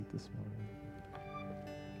this morning.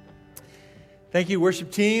 Thank you,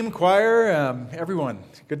 worship team, choir, everyone.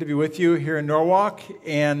 Good to be with you here in Norwalk.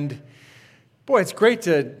 And boy, it's great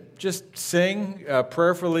to just sing,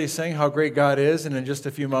 prayerfully sing how great God is. And in just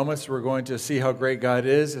a few moments, we're going to see how great God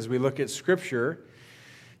is as we look at Scripture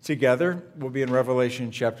together. We'll be in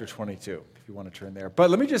Revelation chapter 22, if you want to turn there. But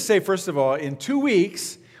let me just say, first of all, in 2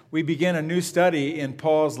 weeks, we begin a new study in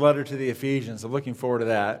Paul's letter to the Ephesians. I'm looking forward to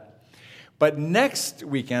that. But next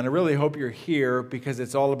weekend, I really hope you're here because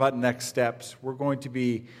it's all about next steps. We're going to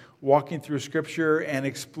be walking through Scripture and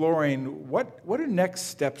exploring what do next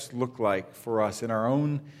steps look like for us in our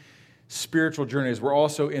own spiritual journeys. We're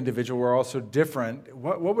also individual. We're also different.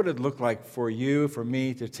 What would it look like for you, for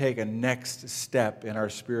me, to take a next step in our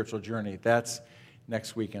spiritual journey? That's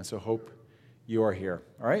next weekend, so hope you are here.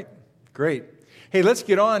 All right? Great. Hey, let's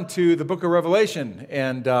get on to the book of Revelation.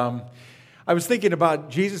 And I was thinking about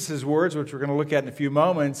Jesus' words, which we're going to look at in a few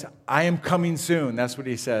moments. I am coming soon. That's what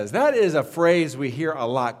he says. That is a phrase we hear a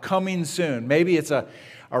lot, coming soon. Maybe it's a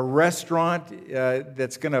restaurant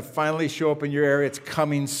that's going to finally show up in your area. It's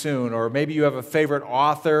coming soon. Or maybe you have a favorite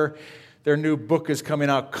author. Their new book is coming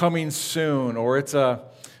out, coming soon. Or it's a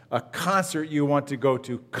concert you want to go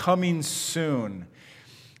to, coming soon.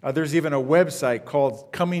 There's even a website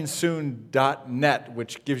called comingsoon.net,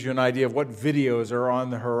 which gives you an idea of what videos are on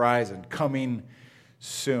the horizon, coming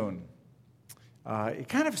soon. It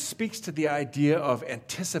kind of speaks to the idea of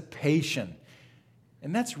anticipation.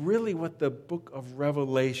 And that's really what the book of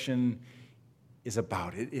Revelation is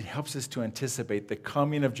about. It helps us to anticipate the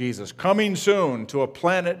coming of Jesus. Coming soon to a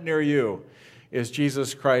planet near you is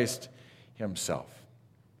Jesus Christ himself.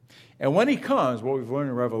 And when he comes, what we've learned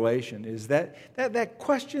in Revelation is that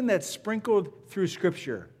question that's sprinkled through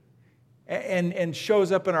Scripture and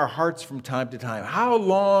shows up in our hearts from time to time. How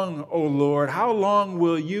long, O Lord, how long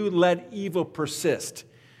will you let evil persist?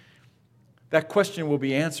 That question will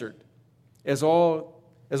be answered as all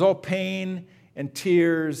pain and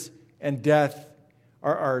tears and death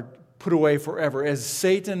are put away forever, as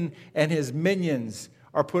Satan and his minions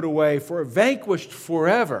are put away, vanquished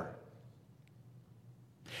forever.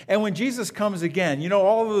 And when Jesus comes again, you know,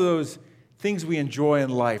 all of those things we enjoy in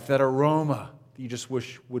life, that aroma that you just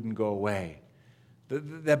wish wouldn't go away,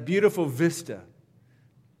 that beautiful vista,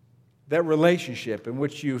 that relationship in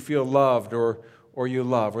which you feel loved or you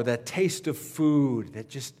love, or that taste of food that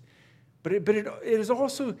just, it's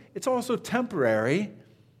also temporary,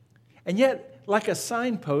 and yet, like a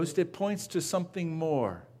signpost, it points to something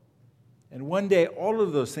more. And one day, all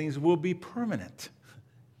of those things will be permanent,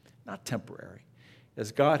 not temporary,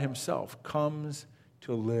 as God himself comes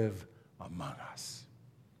to live among us.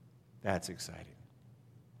 That's exciting.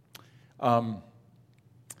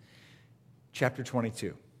 Chapter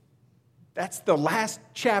 22. That's the last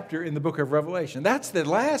chapter in the book of Revelation. That's the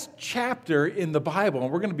last chapter in the Bible, and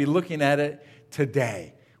we're going to be looking at it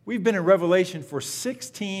today. We've been in Revelation for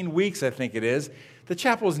 16 weeks, I think it is. The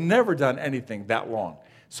chapel's never done anything that long.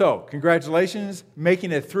 So, congratulations,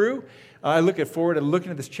 making it through. I look forward to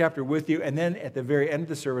looking at this chapter with you, and then at the very end of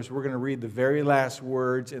the service, we're going to read the very last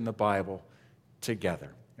words in the Bible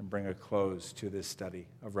together and bring a close to this study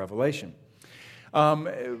of Revelation.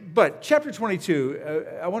 But chapter 22,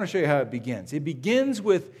 I want to show you how it begins. It begins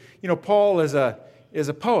with, Paul is a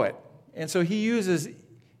poet, and so he uses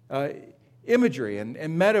imagery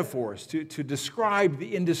and metaphors to describe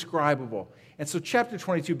the indescribable. And so chapter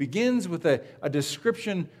 22 begins with a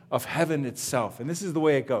description of heaven itself, and this is the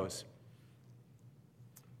way it goes.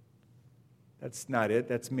 That's not it,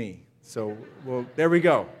 that's me. So, there we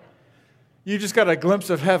go. You just got a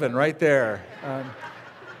glimpse of heaven right there.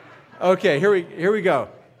 Okay, here we go.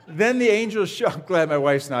 Then the angel I'm glad my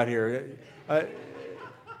wife's not here.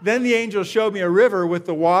 Then the angel showed me a river with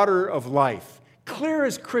the water of life, clear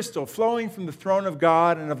as crystal, flowing from the throne of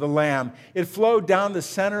God and of the Lamb. It flowed down the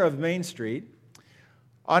center of Main Street.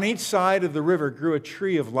 On each side of the river grew a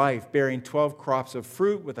tree of life, bearing 12 crops of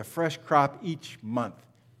fruit with a fresh crop each month.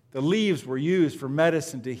 The leaves were used for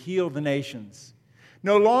medicine to heal the nations.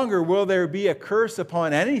 No longer will there be a curse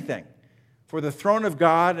upon anything, for the throne of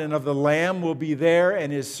God and of the Lamb will be there,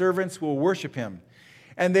 and his servants will worship him.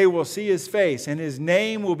 And they will see his face, and his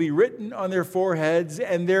name will be written on their foreheads,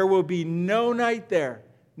 and there will be no night there,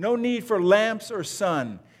 no need for lamps or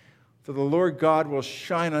sun, for the Lord God will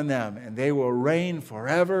shine on them, and they will reign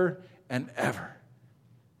forever and ever.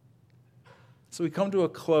 So we come to a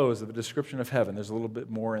close of the description of heaven. There's a little bit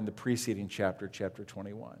more in the preceding chapter, chapter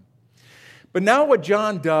 21. But now what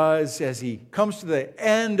John does as he comes to the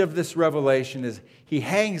end of this revelation is he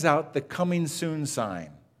hangs out the coming soon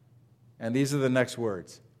sign. And these are the next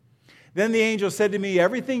words. Then the angel said to me,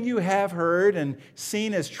 everything you have heard and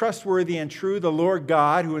seen as trustworthy and true, the Lord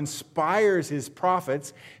God, who inspires his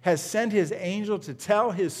prophets, has sent his angel to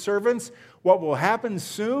tell his servants what will happen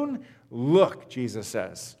soon. Look, Jesus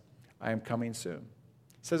says, I am coming soon.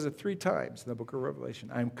 He says it 3 times in the book of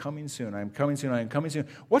Revelation. I am coming soon, I am coming soon, I am coming soon.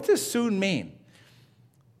 What does soon mean?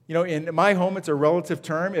 You know, in my home, it's a relative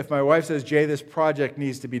term. If my wife says, Jay, this project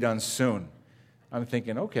needs to be done soon, I'm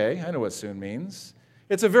thinking, okay, I know what soon means.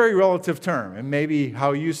 It's a very relative term, and maybe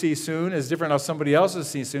how you see soon is different how somebody else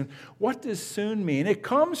sees soon. What does soon mean? It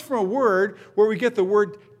comes from a word where we get the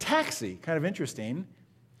word taxi, kind of interesting.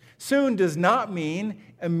 Soon does not mean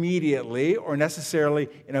immediately or necessarily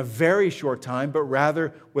in a very short time, but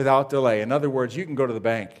rather without delay. In other words, you can go to the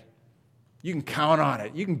bank. You can count on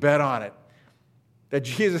it. You can bet on it that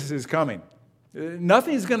Jesus is coming.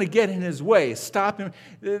 Nothing's going to get in his way, stop him.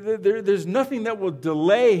 There's nothing that will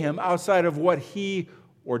delay him outside of what he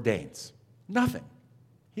ordains. Nothing.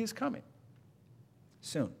 He's coming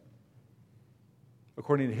soon,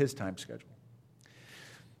 according to his time schedule.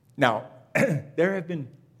 Now, there have been,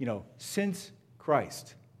 since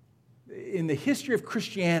Christ, in the history of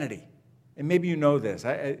Christianity, and maybe you know this,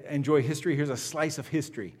 I enjoy history, here's a slice of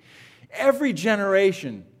history. Every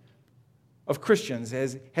generation of Christians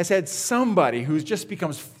has had somebody who just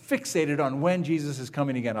becomes fixated on when Jesus is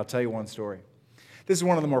coming again. I'll tell you one story. This is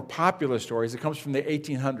one of the more popular stories. It comes from the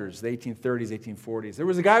 1800s, the 1830s, 1840s. There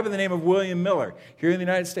was a guy by the name of William Miller here in the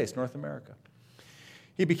United States, North America.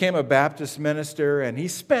 He became a Baptist minister, and he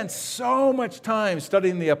spent so much time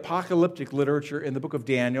studying the apocalyptic literature in the book of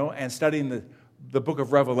Daniel and studying the book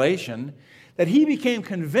of Revelation that he became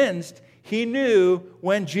convinced he knew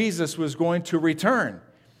when Jesus was going to return.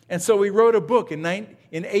 And so he wrote a book in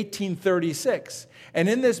 1836. And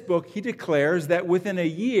in this book, he declares that within a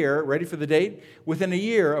year, ready for the date? Within a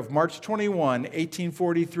year of March 21,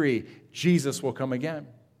 1843, Jesus will come again.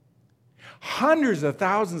 Hundreds of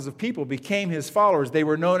thousands of people became his followers. They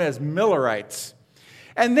were known as Millerites.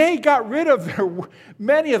 And they got rid of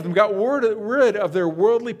many of them got rid of their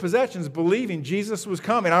worldly possessions, believing Jesus was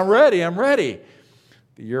coming. I'm ready.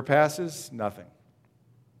 The year passes, nothing.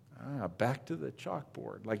 Back to the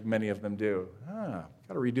chalkboard, like many of them do. Got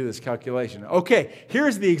to redo this calculation. Okay,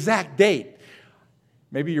 here's the exact date.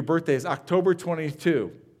 Maybe your birthday is October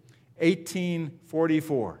 22,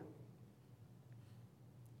 1844.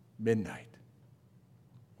 Midnight.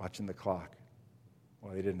 Watching the clock.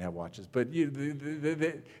 Well, they didn't have watches, but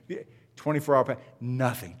the 24-hour,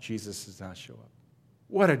 nothing. Jesus does not show up.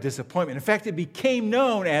 What a disappointment. In fact, it became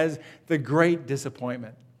known as the Great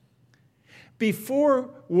Disappointment. Before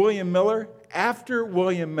William Miller, after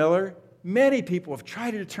William Miller, many people have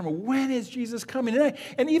tried to determine when is Jesus coming.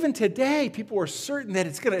 And even today, people are certain that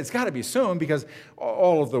it's got to be soon because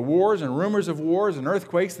all of the wars and rumors of wars and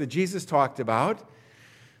earthquakes that Jesus talked about.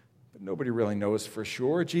 But nobody really knows for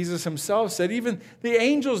sure. Jesus himself said even the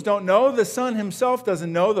angels don't know. The Son himself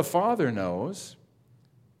doesn't know. The Father knows.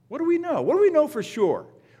 What do we know? What do we know for sure?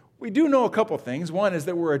 We do know a couple things. One is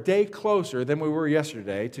that we're a day closer than we were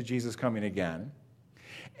yesterday to Jesus coming again.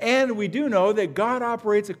 And we do know that God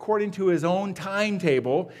operates according to his own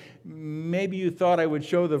timetable. Maybe you thought I would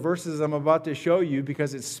show the verses I'm about to show you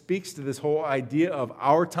because it speaks to this whole idea of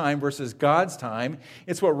our time versus God's time.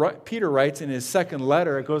 It's what Peter writes in his second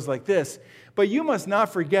letter. It goes like this. But you must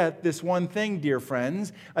not forget this one thing, dear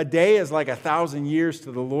friends. A day is like 1,000 years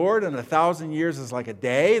to the Lord, and 1,000 years is like a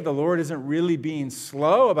day. The Lord isn't really being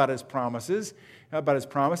slow about his promise,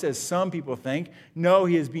 as some people think. No,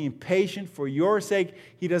 he is being patient for your sake.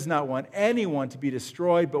 He does not want anyone to be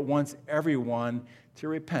destroyed, but wants everyone to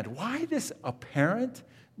repent. Why this apparent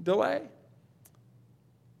delay?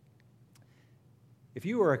 If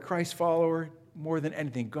you are a Christ follower, more than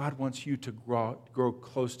anything, God wants you to grow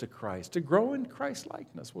close to Christ, to grow in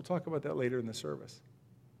Christ-likeness. We'll talk about that later in the service.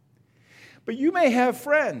 But you may have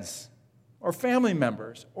friends or family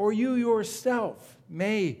members, or you yourself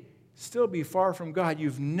may still be far from God.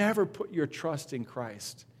 You've never put your trust in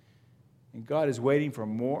Christ. And God is waiting for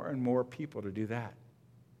more and more people to do that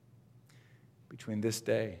between this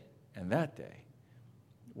day and that day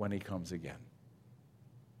when he comes again.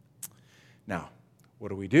 Now, what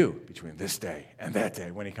do we do between this day and that day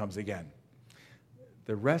when he comes again?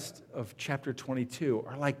 The rest of chapter 22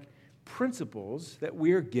 are like principles that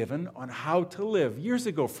we are given on how to live. Years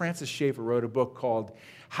ago, Francis Schaeffer wrote a book called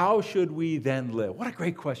How Should We Then Live? What a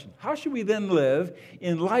great question. How should we then live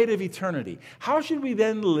in light of eternity? How should we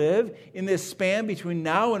then live in this span between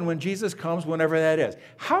now and when Jesus comes, whenever that is?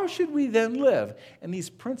 How should we then live? And these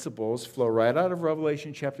principles flow right out of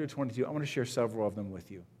Revelation chapter 22. I want to share several of them with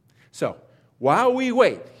you. So, while we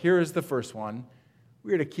wait, here is the first one.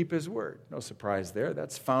 We are to keep his word. No surprise there.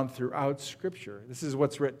 That's found throughout Scripture. This is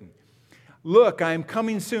what's written. Look, I am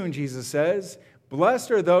coming soon, Jesus says.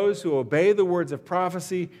 Blessed are those who obey the words of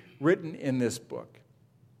prophecy written in this book.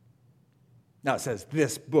 Now it says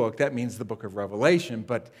this book. That means the book of Revelation,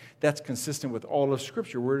 but that's consistent with all of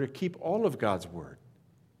Scripture. We're to keep all of God's word.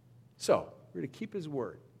 So, we're to keep his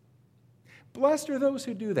word. Blessed are those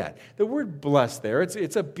who do that. The word blessed there,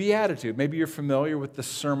 it's a beatitude. Maybe you're familiar with the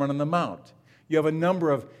Sermon on the Mount. You have a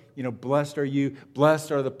number of, blessed are you,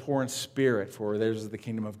 blessed are the poor in spirit, for theirs is the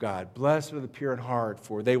kingdom of God. Blessed are the pure in heart,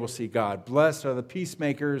 for they will see God. Blessed are the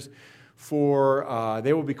peacemakers, for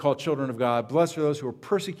they will be called children of God. Blessed are those who are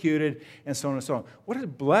persecuted, and so on and so on. What does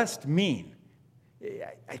blessed mean?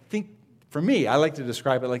 I think, for me, I like to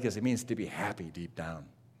describe it like this. It means to be happy deep down.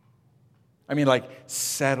 I mean, like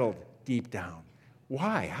settled deep down.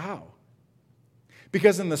 Why? How?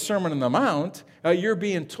 Because in the Sermon on the Mount, you're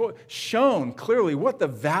being shown clearly what the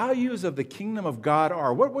values of the kingdom of God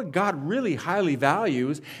are, what God really highly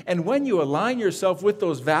values. And when you align yourself with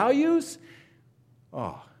those values,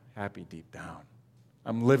 happy deep down.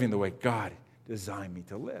 I'm living the way God designed me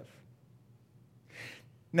to live.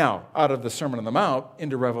 Now, out of the Sermon on the Mount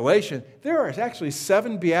into Revelation, there are actually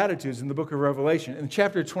 7 Beatitudes in the book of Revelation. In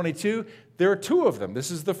chapter 22, there are 2 of them. This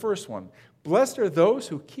is the first one. Blessed are those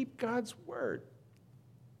who keep God's word.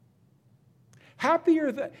 Happy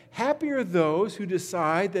are those who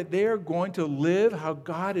decide that they are going to live how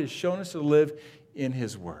God has shown us to live in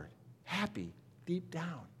his word. Happy deep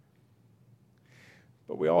down.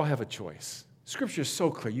 But we all have a choice. Scripture is so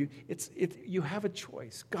clear. You have a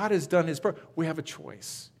choice. God has done his part. We have a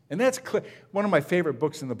choice. And that's clear. One of my favorite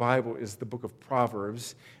books in the Bible is the book of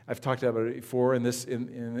Proverbs. I've talked about it before in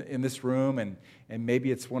this room, and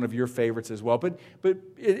maybe it's one of your favorites as well. But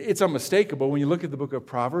it's unmistakable. When you look at the book of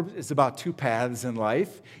Proverbs, it's about 2 paths in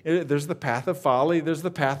life. There's the path of folly. There's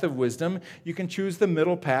the path of wisdom. You can choose the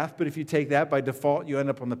middle path, but if you take that, by default, you end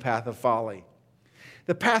up on the path of folly.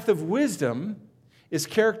 The path of wisdom is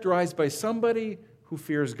characterized by somebody who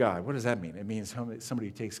fears God. What does that mean? It means somebody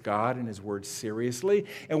who takes God and his word seriously.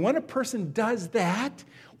 And when a person does that,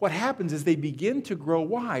 what happens is they begin to grow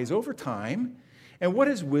wise over time. And what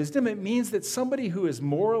is wisdom? It means that somebody who is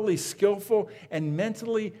morally skillful and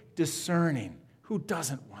mentally discerning. Who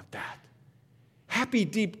doesn't want that? Happy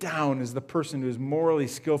deep down is the person who is morally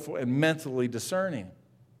skillful and mentally discerning.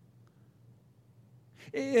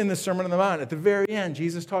 In the Sermon on the Mount, at the very end,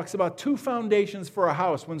 Jesus talks about 2 foundations for a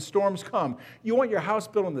house when storms come. You want your house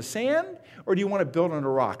built on the sand, or do you want it built on a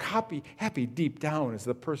rock? Happy deep down is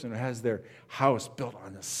the person who has their house built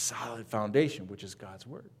on a solid foundation, which is God's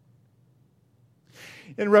word.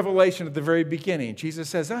 In Revelation, at the very beginning, Jesus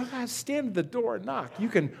says, I stand at the door and knock. You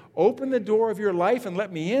can open the door of your life and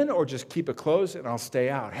let me in, or just keep it closed and I'll stay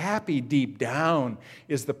out. Happy deep down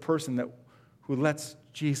is the person who lets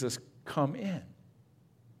Jesus come in.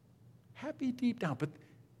 Happy deep down, but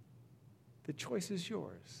the choice is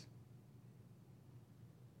yours.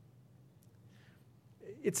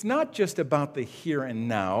 It's not just about the here and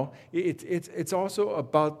now. It's also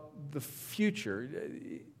about the future.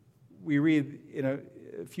 We read in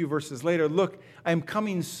a few verses later, look, I am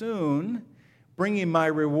coming soon, bringing my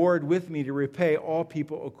reward with me to repay all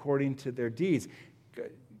people according to their deeds.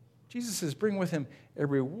 Jesus says, bring with him a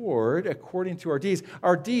reward according to our deeds.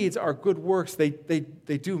 Our deeds, our good works, they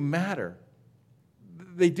do matter.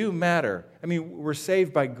 They do matter. I mean, we're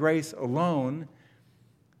saved by grace alone.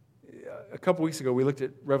 A couple weeks ago, we looked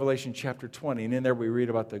at Revelation chapter 20, and in there we read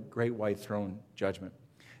about the great white throne judgment.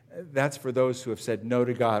 That's for those who have said no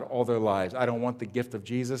to God all their lives. I don't want the gift of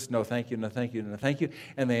Jesus. No, thank you, no, thank you, no, thank you.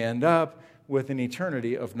 And they end up with an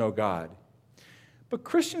eternity of no God. But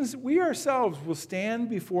Christians, we ourselves will stand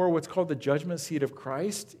before what's called the judgment seat of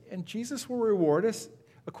Christ, and Jesus will reward us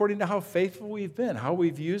according to how faithful we've been, how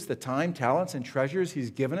we've used the time, talents, and treasures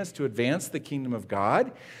he's given us to advance the kingdom of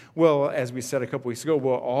God. Well, as we said a couple weeks ago,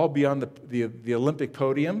 we'll all be on the Olympic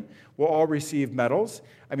podium. We'll all receive medals.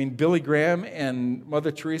 I mean, Billy Graham and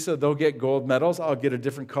Mother Teresa, they'll get gold medals. I'll get a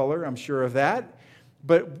different color, I'm sure of that.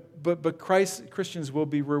 But Christians will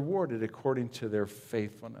be rewarded according to their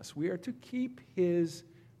faithfulness. We are to keep his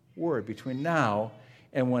word between now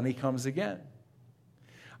and when he comes again.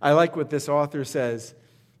 I like what this author says.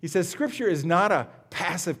 He says, Scripture is not a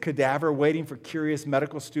passive cadaver waiting for curious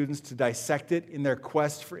medical students to dissect it in their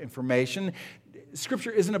quest for information. Scripture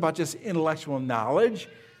isn't about just intellectual knowledge.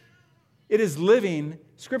 It is living.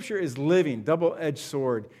 Scripture is living, double-edged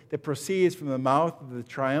sword that proceeds from the mouth of the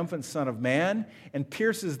triumphant Son of Man and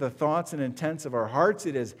pierces the thoughts and intents of our hearts.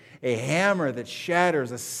 It is a hammer that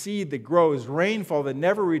shatters, a seed that grows, rainfall that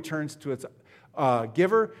never returns to its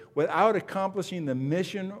giver without accomplishing the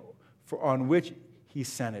mission on which he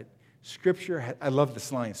sent it. Scripture, I love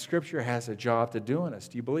this line, Scripture has a job to do in us.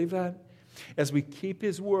 Do you believe that? As we keep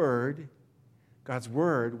his word, God's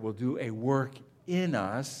word will do a work in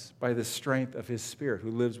us by the strength of his Spirit who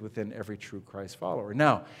lives within every true Christ follower.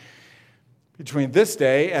 Now, between this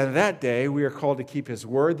day and that day, we are called to keep his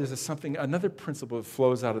word. There's another principle that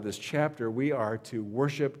flows out of this chapter. We are to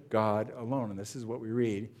worship God alone. And this is what we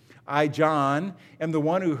read. I, John, am the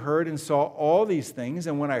one who heard and saw all these things.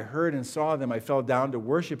 And when I heard and saw them, I fell down to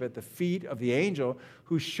worship at the feet of the angel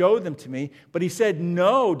who showed them to me. But he said,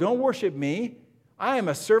 no, don't worship me. I am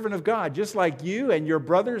a servant of God, just like you and your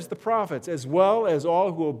brothers, the prophets, as well as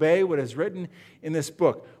all who obey what is written in this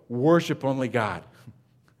book. Worship only God.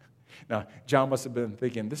 Now, John must have been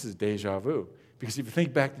thinking, this is deja vu. Because if you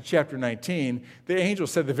think back to chapter 19, the angel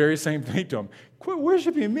said the very same thing to him. Quit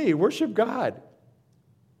worshiping me, worship God.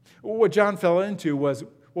 What John fell into was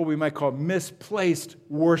what we might call misplaced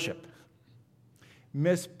worship.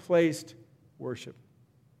 Misplaced worship.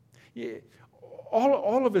 Yeah,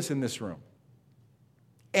 all of us in this room,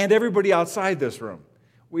 and everybody outside this room,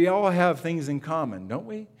 we all have things in common, don't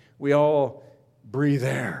we? We all breathe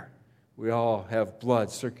air. We all have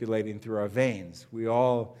blood circulating through our veins. We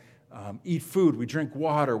all eat food. We drink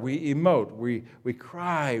water. We emote. We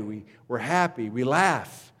cry. We're happy. We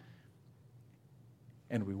laugh.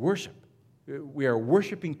 And we worship. We are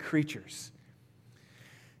worshiping creatures.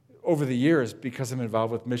 Over the years, because I'm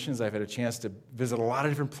involved with missions, I've had a chance to visit a lot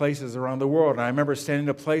of different places around the world. And I remember standing in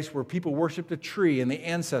a place where people worshiped a tree and the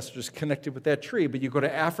ancestors connected with that tree. But you go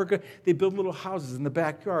to Africa, they build little houses in the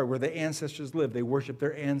backyard where the ancestors live. They worship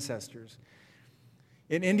their ancestors.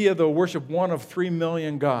 In India, they'll worship one of 3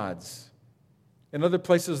 million gods. In other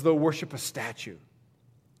places, they'll worship a statue.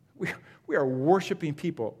 We are worshiping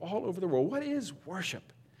people all over the world. What is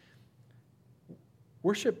worship?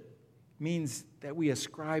 Worship means that we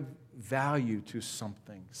ascribe value to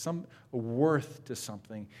something, some worth to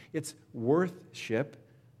something. It's worship.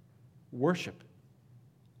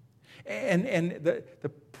 And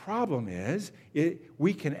the problem is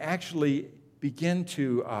we can actually begin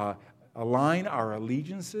to align our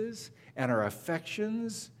allegiances and our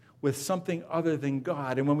affections with something other than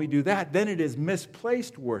God. And when we do that, then it is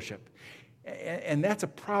misplaced worship. And that's a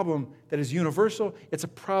problem that is universal. It's a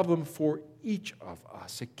problem for each of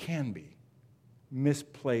us. It can be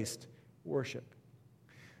misplaced worship.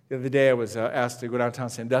 The other day I was asked to go downtown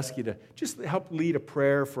Sandusky to just help lead a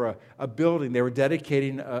prayer for a building. They were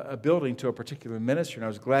dedicating a building to a particular ministry, and I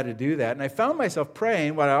was glad to do that. And I found myself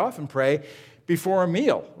praying what I often pray before a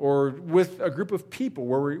meal or with a group of people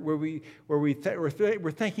where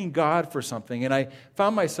we're thanking God for something. And I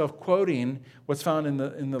found myself quoting what's found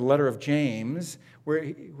in the letter of James, where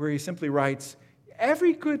he simply writes,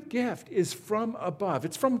 every good gift is from above.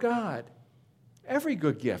 It's from God. Every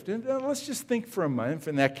good gift. And let's just think for a moment.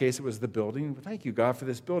 In that case, it was the building. Thank you, God, for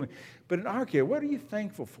this building. But in our case, what are you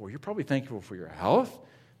thankful for? You're probably thankful for your health,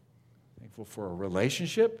 thankful for a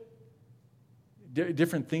relationship,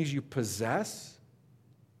 different things you possess,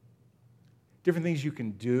 different things you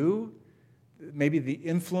can do, maybe the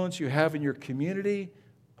influence you have in your community,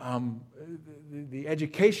 the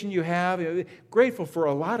education you have. Grateful for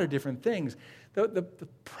a lot of different things.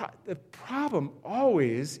 The problem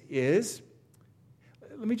always is,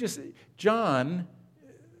 John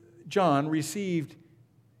received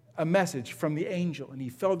a message from the angel, and he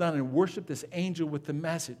fell down and worshiped this angel with the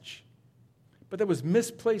message. But that was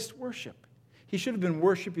misplaced worship. He should have been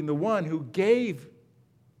worshiping the one who gave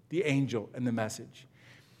the angel and the message.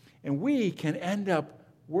 And we can end up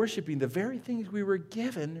worshiping the very things we were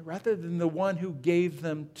given rather than the one who gave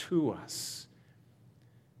them to us.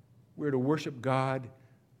 We're to worship God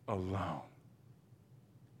alone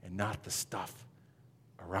and not the stuff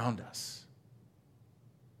around us.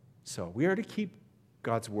 So we are to keep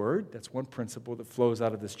God's word. That's one principle that flows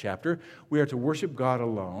out of this chapter. We are to worship God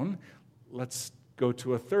alone. Let's go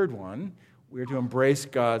to a third one. We are to embrace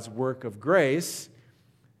God's work of grace.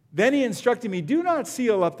 Then he instructed me, do not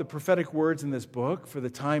seal up the prophetic words in this book, for the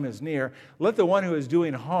time is near. Let the one who is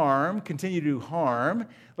doing harm continue to do harm.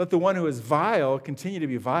 Let the one who is vile continue to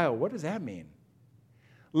be vile. What does that mean?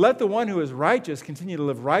 Let the one who is righteous continue to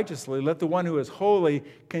live righteously. Let the one who is holy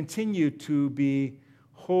continue to be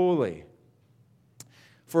holy.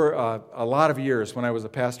 For a lot of years, when I was a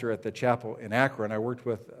pastor at the chapel in Akron, I worked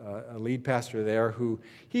with a lead pastor there who,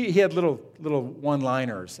 he had little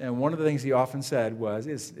one-liners. And one of the things he often said was,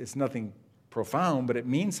 it's nothing profound, but it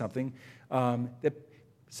means something, that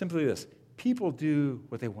simply this: people do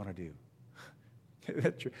what they want to do.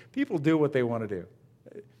 That's true. People do what they want to do.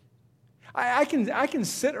 I can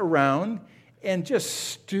sit around and just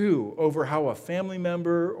stew over how a family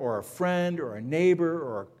member or a friend or a neighbor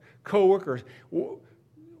or a coworker,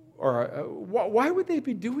 why would they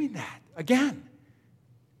be doing that? Again,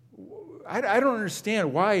 I don't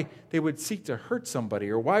understand why they would seek to hurt somebody,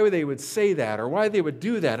 or why they would say that, or why they would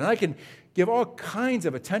do that. And I can give all kinds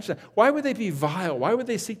of attention. Why would they be vile? Why would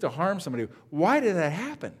they seek to harm somebody? Why did that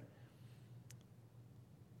happen?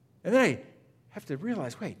 And then I have to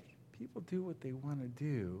realize, wait, people do what they want to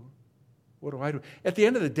do. What do I do? At the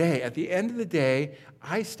end of the day,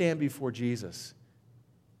 I stand before Jesus,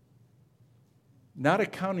 not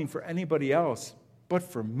accounting for anybody else, but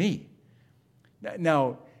for me.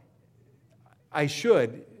 Now, I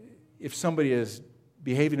should, if somebody is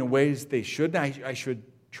behaving in ways they shouldn't, I should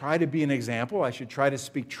try to be an example. I should try to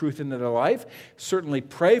speak truth into their life, certainly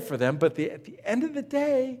pray for them. But at the end of the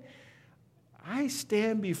day, I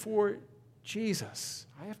stand before Jesus.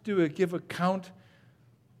 I have to give account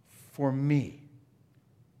for me.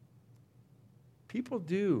 People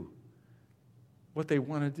do what they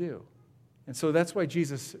want to do. And so that's why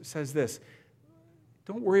Jesus says this.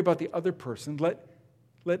 Don't worry about the other person. Let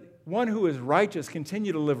one who is righteous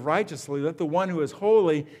continue to live righteously. Let the one who is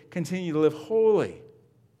holy continue to live holy.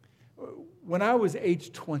 When I was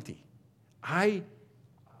age 20, I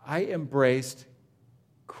embraced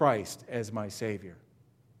Christ as my Savior.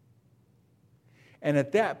 And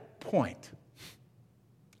at that point,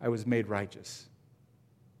 I was made righteous.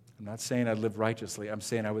 I'm not saying I lived righteously. I'm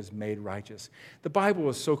saying I was made righteous. The Bible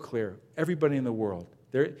is so clear. Everybody in the world,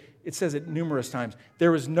 it says it numerous times.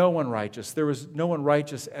 There is no one righteous. There is no one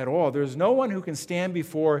righteous at all. There is no one who can stand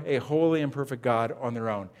before a holy and perfect God on their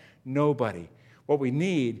own. Nobody. What we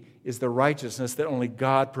need is the righteousness that only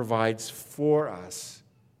God provides for us.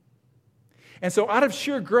 And so out of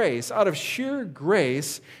sheer grace,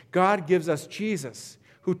 God gives us Jesus,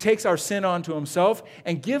 who takes our sin onto himself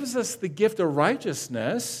and gives us the gift of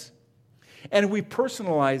righteousness. And we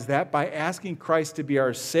personalize that by asking Christ to be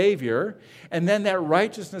our Savior, and then that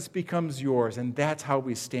righteousness becomes yours, and that's how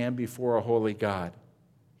we stand before a holy God.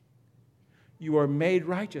 You are made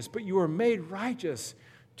righteous, but you are made righteous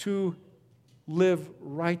to live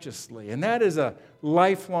righteously. And that is a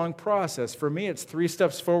lifelong process. For me, it's 3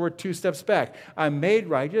 steps forward, 2 steps back. I'm made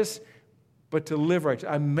righteous, but to live righteous.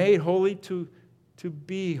 I'm made holy to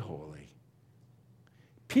be holy.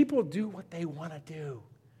 People do what they want to do.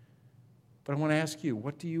 But I want to ask you,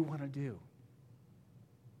 what do you want to do?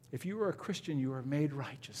 If you are a Christian, you are made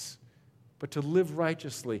righteous, but to live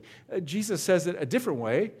righteously. Jesus says it a different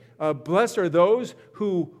way. Blessed are those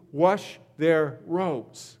who wash their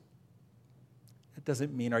robes. That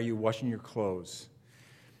doesn't mean, are you washing your clothes?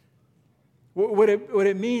 What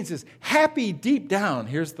it means is happy deep down.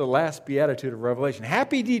 Here's the last beatitude of Revelation.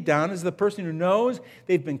 Happy deep down is the person who knows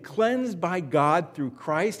they've been cleansed by God through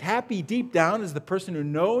Christ. Happy deep down is the person who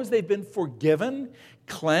knows they've been forgiven,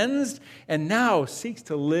 cleansed, and now seeks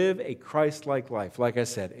to live a Christ-like life. Like I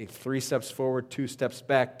said, a 3 steps forward, 2 steps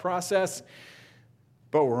back process,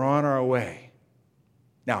 but we're on our way.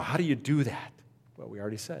 Now, how do you do that? Well, we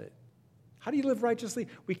already said it. How do you live righteously?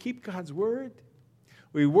 We keep God's word.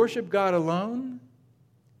 We worship God alone.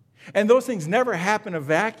 And those things never happen in a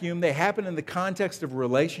vacuum. They happen in the context of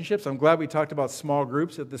relationships. I'm glad we talked about small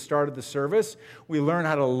groups at the start of the service. We learn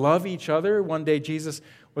how to love each other. One day Jesus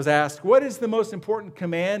was asked, what is the most important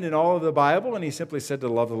command in all of the Bible? And he simply said to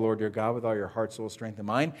love the Lord your God with all your heart, soul, strength, and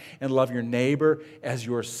mind, and love your neighbor as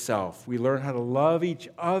yourself. We learn how to love each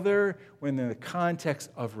other when in the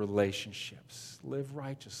context of relationships. Live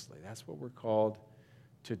righteously. That's what we're called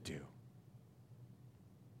to do.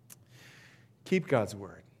 Keep God's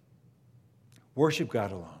word. Worship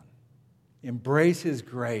God alone. Embrace his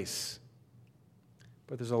grace.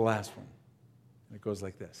 But there's a last one. And it goes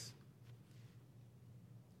like this.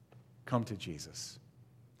 Come to Jesus.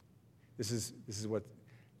 This is what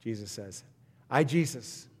Jesus says. I,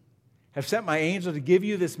 Jesus, have sent my angel to give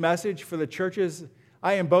you this message for the churches.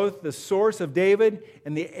 I am both the source of David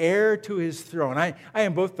and the heir to his throne. I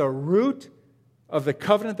am both the root of the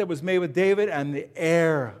covenant that was made with David and the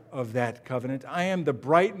heir of that covenant. I am the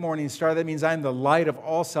bright morning star. That means I am the light of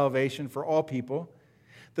all salvation for all people.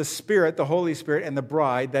 The Spirit, the Holy Spirit, and the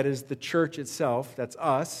bride, that is the church itself, that's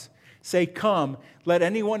us, say, come. Let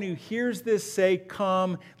anyone who hears this say,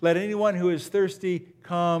 come. Let anyone who is thirsty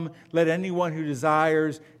come. Let anyone who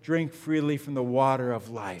desires drink freely from the water of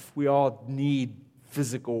life. We all need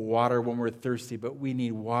physical water when we're thirsty, but we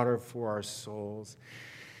need water for our souls.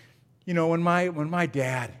 You know, when my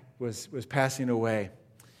dad was passing away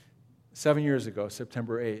 7 years ago,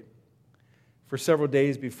 September 8th, for several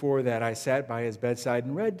days before that, I sat by his bedside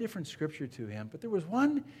and read different scripture to him. But there was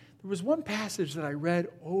one There was one passage that I read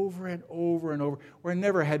over and over and over where I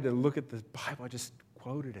never had to look at the Bible. I just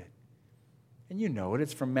quoted it. And you know it.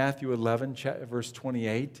 It's from Matthew 11, verse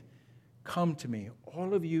 28. Come to me,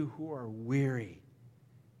 all of you who are weary.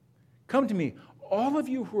 Come to me, all of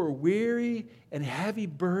you who are weary and heavy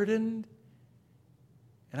burdened,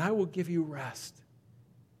 and I will give you rest.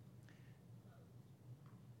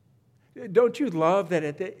 Don't you love that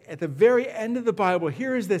at the very end of the Bible,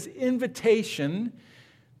 here is this invitation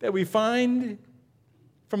that we find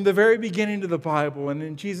from the very beginning of the Bible and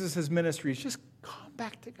in Jesus' ministry. It's just come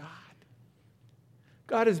back to God.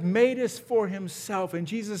 God has made us for himself, and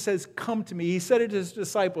Jesus says, come to me. He said it to his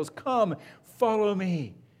disciples, come, follow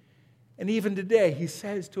me. And even today, he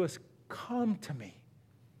says to us, come to me.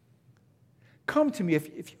 Come to me.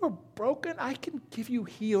 If you are broken, I can give you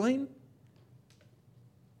healing.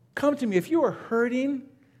 Come to me. If you are hurting,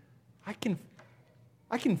 I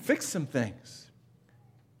can fix some things.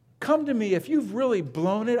 Come to me. If you've really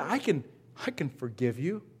blown it, I can forgive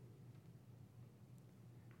you.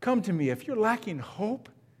 Come to me. If you're lacking hope,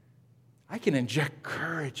 I can inject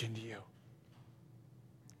courage into you.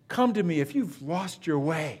 Come to me. If you've lost your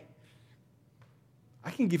way, I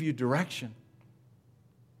can give you direction.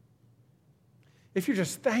 If you're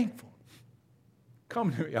just thankful,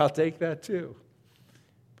 come to me. I'll take that too.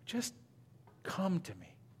 Just come to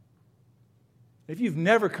me. If you've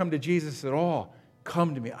never come to Jesus at all,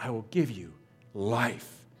 come to me. I will give you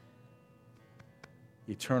life,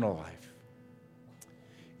 eternal life.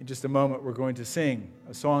 In just a moment, we're going to sing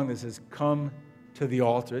a song that says, come to the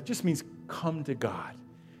altar. It just means come to God.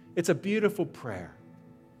 It's a beautiful prayer.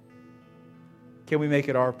 Can we make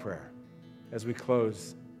it our prayer as we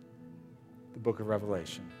close the book of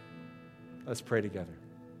Revelation? Let's pray together.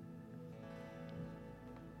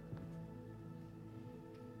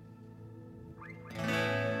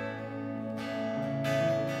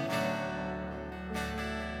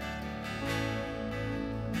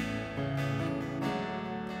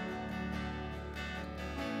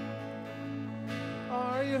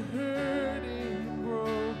 Are you hurt?